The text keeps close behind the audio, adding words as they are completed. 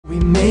We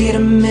made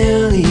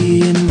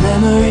 1,000,000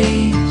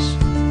 memories.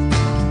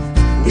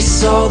 We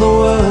saw the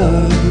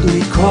world,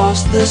 we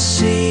crossed the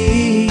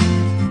sea.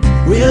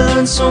 We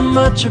learned so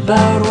much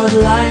about what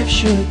life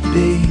should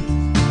be.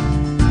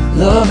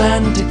 Love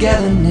and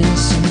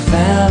togetherness and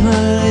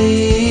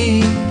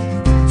family.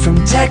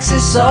 From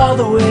Texas all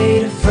the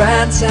way to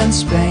France and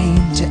Spain,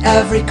 to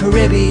every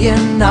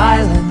Caribbean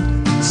island,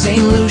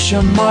 St.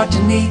 Lucia,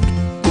 Martinique,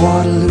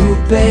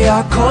 Guadalupe,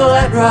 or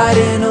Colette,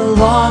 riding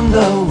along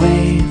the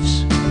waves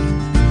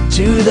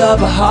to the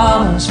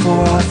Bahamas for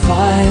our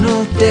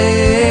final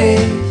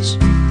days.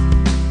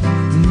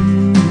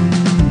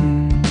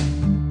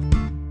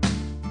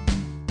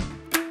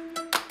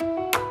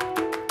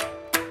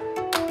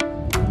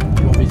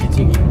 You're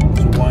visiting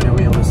the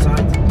winery on the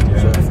side,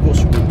 so of course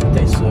you will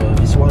taste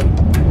this wine.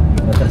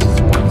 But that's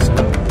the wine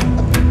style.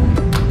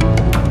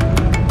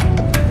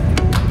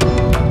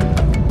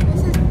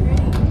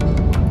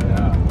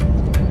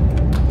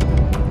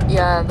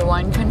 Yeah, the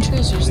wine country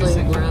is usually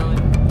really.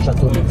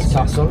 Chateau means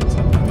castle. But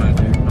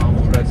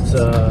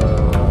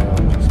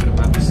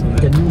you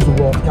can use the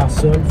word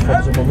castle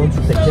from the moment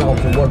you take care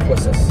of the whole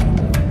process.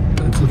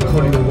 We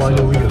call your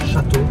winery a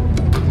chateau.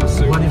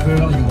 Whatever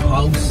your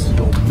house,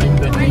 your main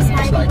building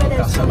is like a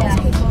castle.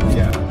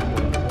 Yeah.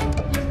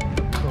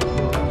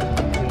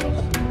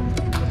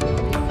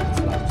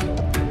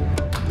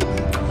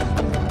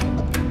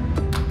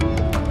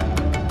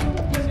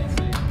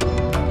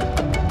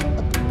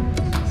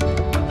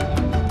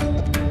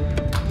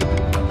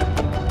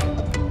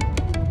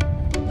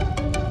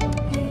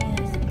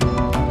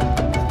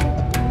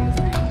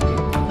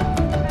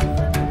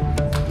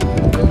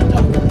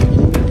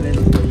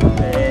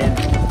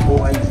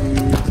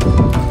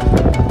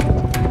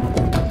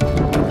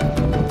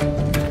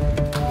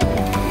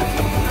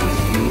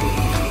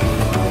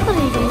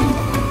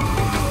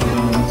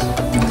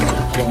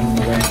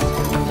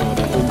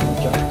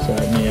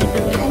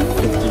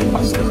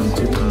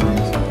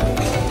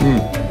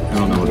 I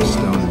don't know what a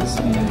stone is.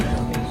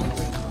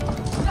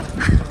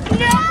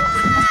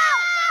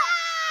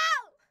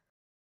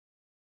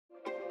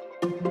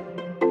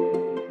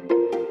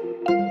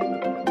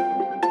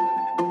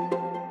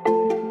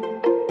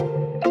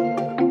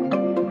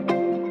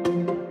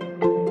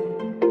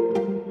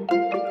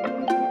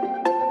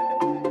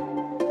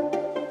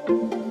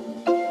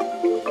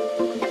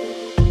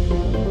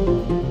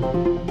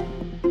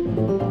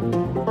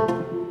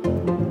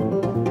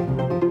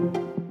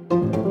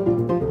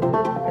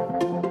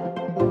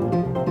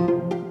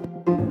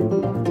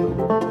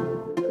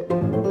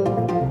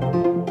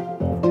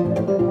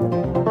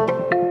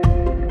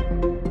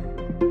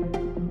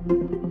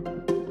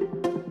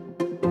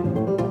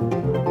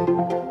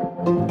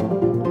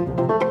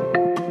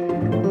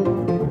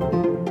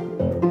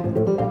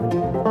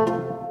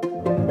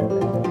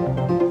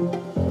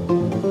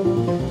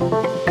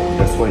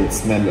 That's why it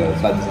smells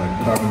bad. It's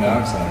like carbon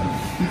dioxide.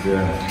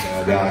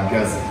 Yeah, there are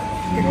gas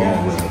in the air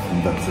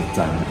from that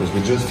time. Because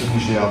we just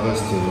finished the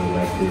harvest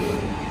like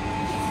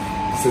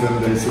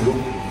 7 days ago.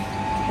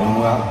 And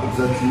we are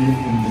exactly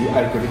in the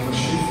alcoholic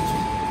shift.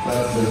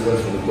 That's the result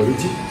of the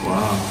quality.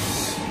 Wow.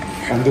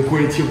 And the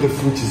quality of the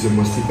fruit is the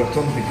most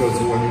important because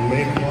when you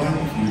make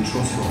wine, you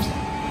transform.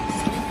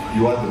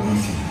 You add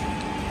nothing.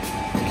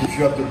 If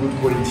you have the good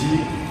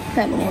quality,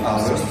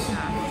 harvest. So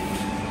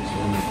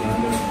in the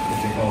blender, we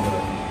take all the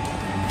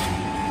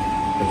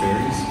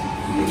berries,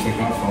 we take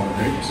off all the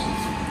grapes, we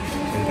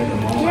take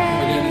them all. We're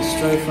getting it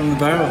straight from the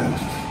barrel.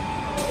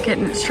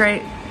 Getting it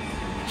straight.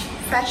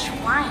 Fresh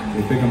wine.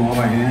 They pick them all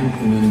by hand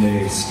and then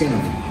they skin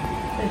them.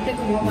 They pick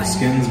them all by The hand.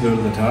 skins go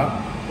to the top.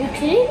 You're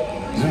kidding?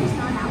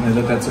 Yeah. And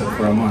that's it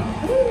for a month.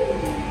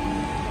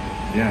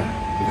 Yeah.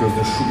 Because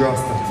the sugar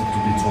started to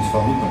be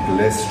transformed, like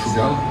less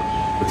sugar,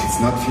 but it's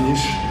not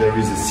finished. There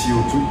is a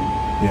CO2,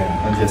 Yeah.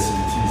 and the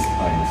acidity is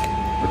high.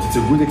 But it's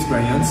a good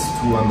experience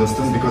to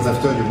understand because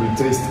after you will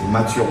taste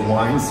mature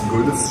wines,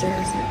 good.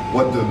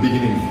 What the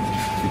beginning?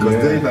 Because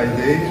day by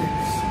day,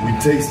 we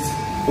taste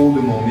all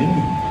the morning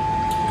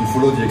to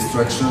follow the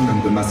extraction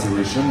and the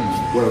maceration.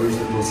 What is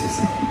the process?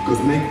 Because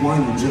make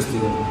wine is just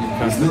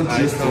it's not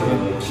just a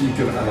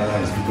chemical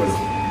analysis because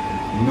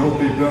no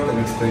paper can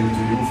explain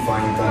to you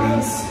fine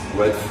tannins,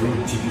 red fruit,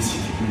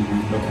 typicity.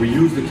 But we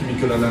use the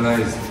chemical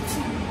analysis.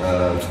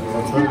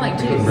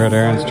 Red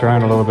Aaron's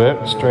trying a little bit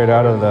straight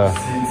out of the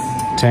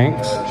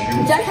tanks.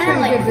 That's kind of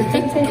like the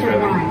dictator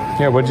wine.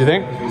 Yeah, what'd you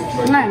think? I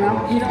don't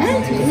know. It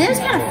was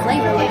kind of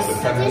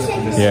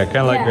flavorless. Yeah, kind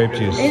of like grape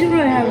juice. It didn't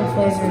really have a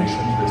flavor.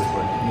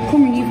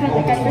 Come on, you've had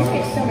like I drink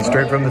it so much.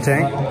 Straight from the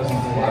tank.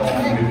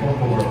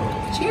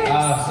 Cheers.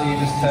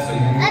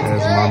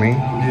 There's mommy.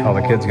 All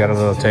the kids got a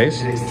little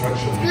taste. Good. A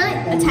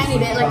tiny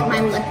bit, like my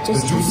lip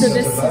just touched. So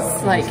this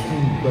is like,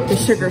 the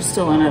sugar's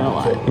still in it a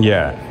lot.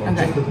 Yeah,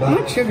 Okay. How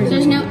much sugar?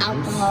 There's no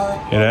alcohol.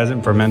 it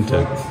hasn't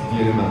fermented.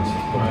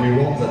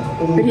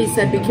 But he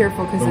said be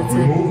careful because it'll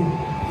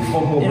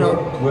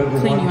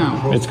clean you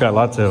out. It's got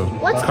lots of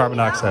carbon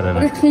dioxide in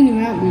What it. does clean you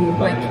out mean?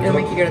 Like, it'll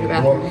make you go to the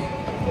bathroom.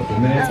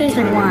 Tastes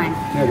like wine.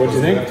 Yeah, what do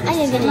you think? I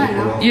didn't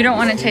get it. You don't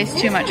want to taste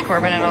too much,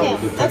 Corbin, at all.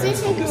 I'll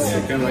taste like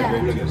a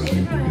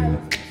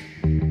little.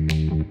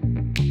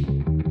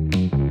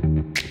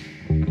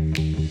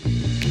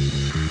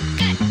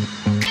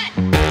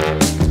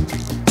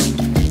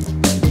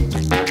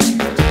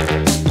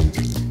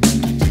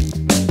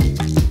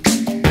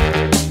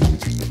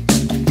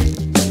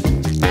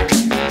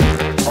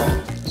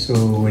 So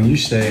when you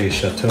say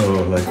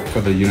chateau, like for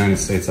the United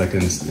States, like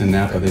in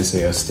Napa, they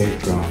say estate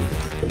grown.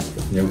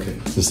 Yeah, okay.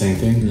 It's the same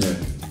thing? Yeah.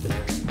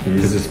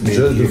 Because it's made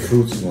just the here.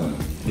 fruits one.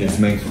 Yeah. It's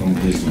made from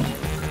this one.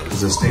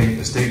 Because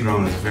estate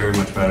grown is very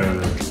much better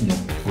than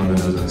one that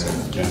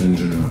doesn't. Yeah. In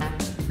general.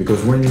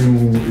 Because when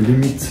you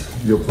limit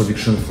your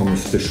production from a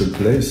special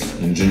place,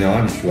 in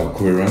general, if you are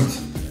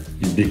coherent,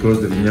 it's because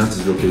the vineyard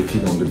is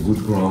located on the good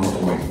ground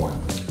to make wine.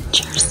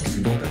 Cheers. If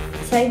you don't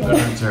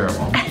That's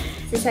terrible.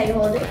 Is this how you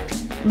hold it?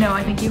 No,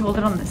 I think you hold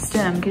it on the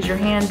stem because your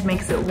hand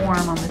makes it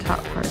warm on the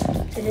top part.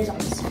 It is on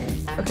the stem.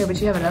 Okay, but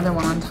you have another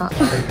one on top.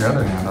 Take your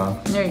other hand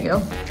off. There you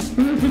go.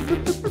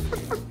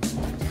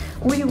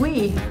 Oui,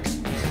 oui.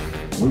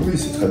 Oui,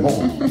 c'est très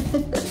bon.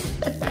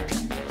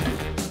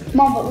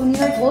 Mom, but when you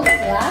like hold the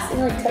glass, it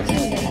like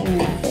touches it in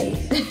your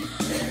face.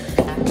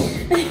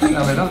 No,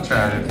 but don't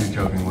try it if you're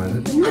joking with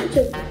it. I'm not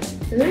joking.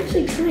 I'm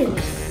actually trying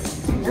to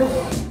smell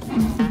it.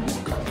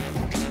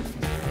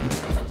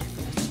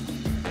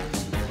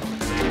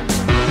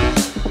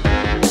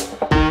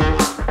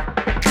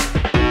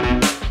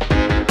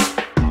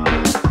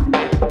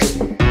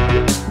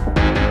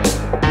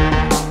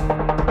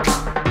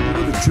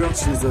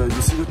 Church is,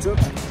 you see the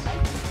church?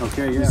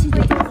 Okay, You yeah. see the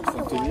church?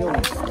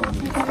 Emilion.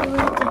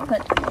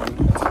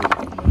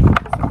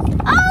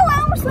 Oh, I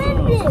almost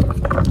landed it!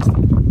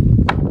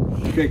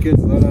 Okay,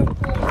 kids, voilà.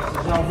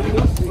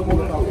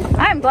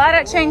 I'm glad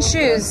I changed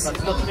shoes.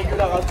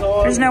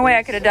 There's no way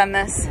I could have done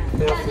this.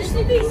 This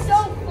would be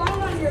so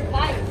fun on your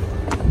bike.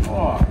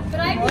 But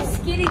I'd be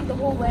skidding the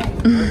whole way.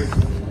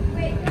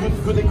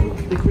 Good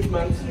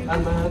equipment.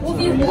 And Well,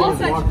 if you walk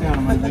like... Walk down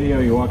on my video,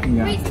 you're walking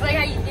down. Wait, like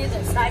how you do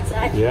this, side,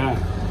 side. Yeah.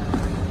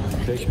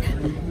 Take it.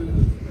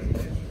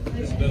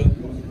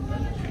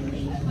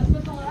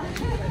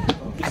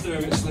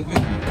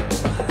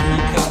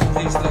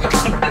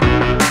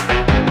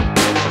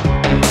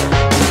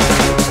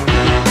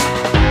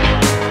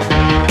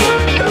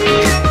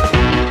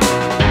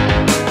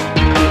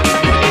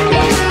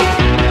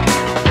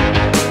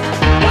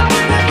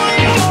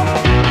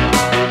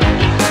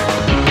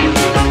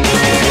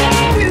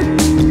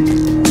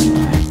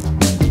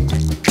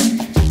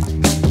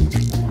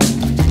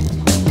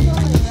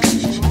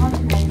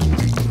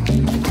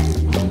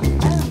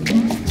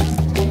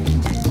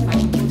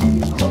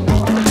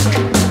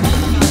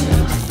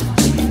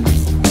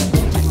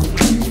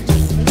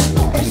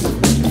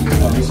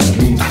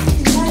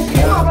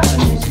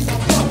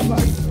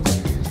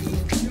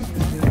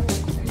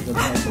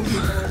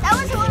 That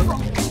was horrible.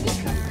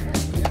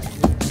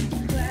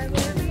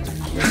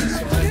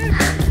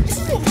 This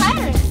isn't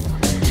tiring.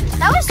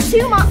 That was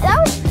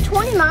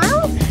 20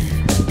 miles?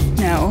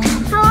 No.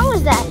 How long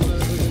was that?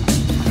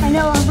 I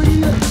know, I'm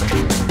ready to...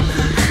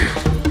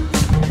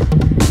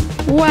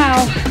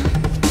 Wow.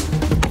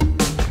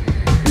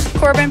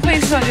 Corbin,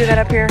 please don't do that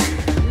up here.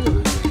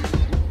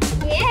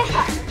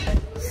 Yeah.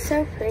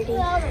 So pretty.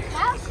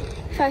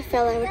 If I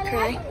fell, I would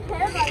cry.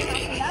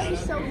 That would be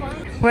so fun.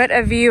 What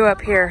a view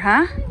up here,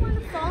 huh?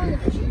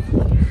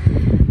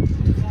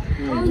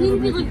 Oh, you need to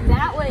be like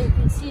that way. You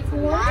can see it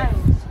from miles.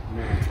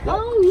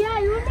 Oh, yeah,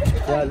 you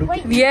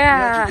remember?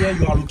 Yeah. Here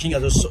you are looking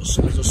at the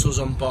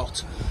southern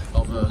part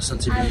of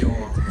Saint-Emilion.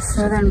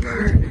 Southern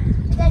part.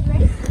 Is that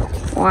ready?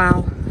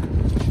 Wow.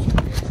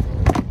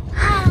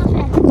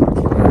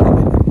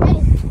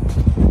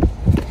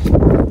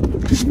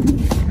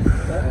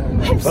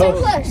 I'm so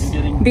close.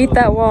 Beat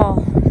that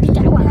wall. Beat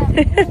that one.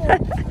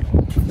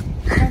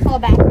 Don't fall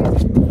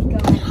backwards.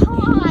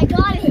 Oh, I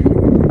got it.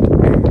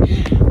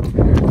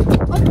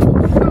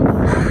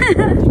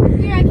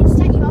 Here, I can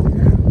set you up.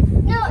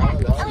 No,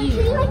 Ellie,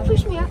 can you like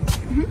push me up?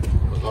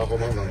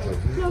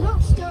 No,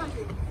 don't stun.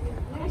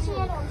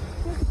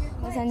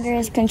 Was under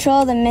his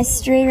control, the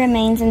mystery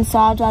remains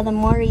unsolved, while the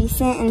more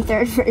recent and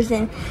third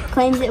version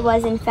claims it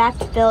was in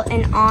fact built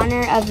in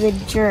honor of the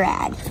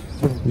Jurad.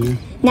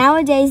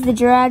 Nowadays, the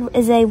Jurad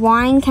is a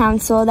wine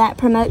council that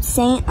promotes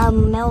St.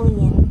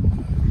 Emilion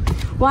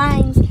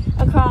wines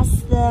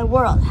across the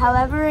world.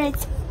 However,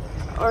 its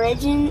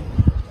origins.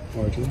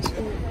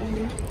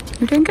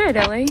 You're doing good,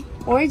 Ellie.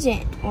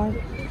 Origins.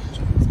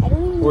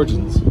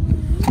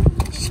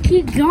 Just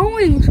keep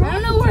going. I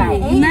don't know where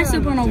you mess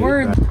up on a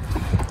word.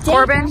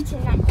 Corbin?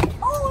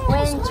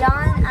 When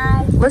John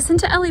adds Listen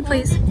to Ellie,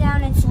 please.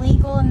 down its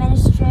legal,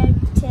 administrative,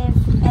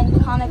 and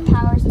economic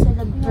powers to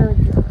the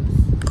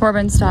burghers.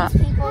 Corbin, stop.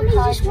 People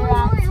called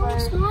Jurats were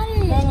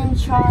then in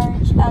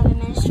charge of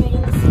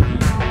administrating the city